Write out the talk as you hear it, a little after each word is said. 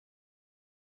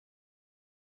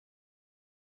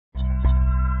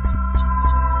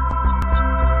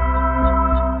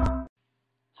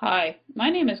Hi,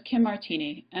 my name is Kim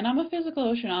Martini, and I'm a physical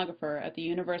oceanographer at the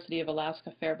University of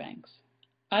Alaska Fairbanks.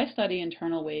 I study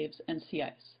internal waves and sea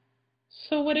ice.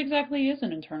 So what exactly is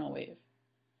an internal wave?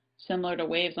 Similar to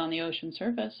waves on the ocean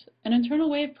surface, an internal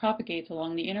wave propagates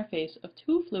along the interface of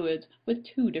two fluids with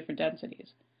two different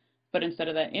densities. But instead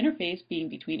of that interface being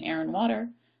between air and water,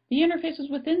 the interface is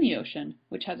within the ocean,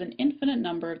 which has an infinite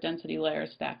number of density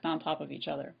layers stacked on top of each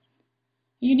other.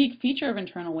 A unique feature of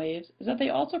internal waves is that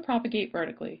they also propagate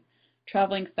vertically,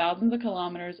 traveling thousands of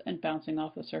kilometers and bouncing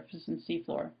off the surface and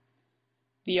seafloor.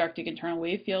 The Arctic internal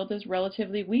wave field is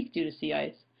relatively weak due to sea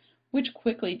ice, which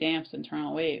quickly damps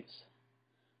internal waves.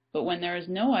 But when there is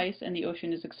no ice and the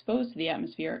ocean is exposed to the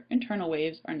atmosphere, internal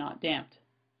waves are not damped.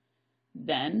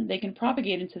 Then they can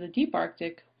propagate into the deep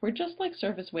Arctic, where just like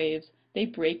surface waves, they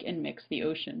break and mix the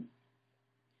ocean.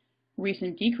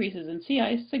 Recent decreases in sea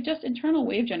ice suggest internal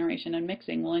wave generation and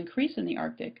mixing will increase in the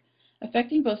Arctic,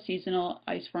 affecting both seasonal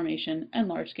ice formation and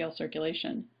large-scale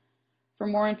circulation. For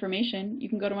more information, you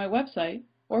can go to my website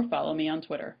or follow me on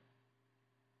Twitter.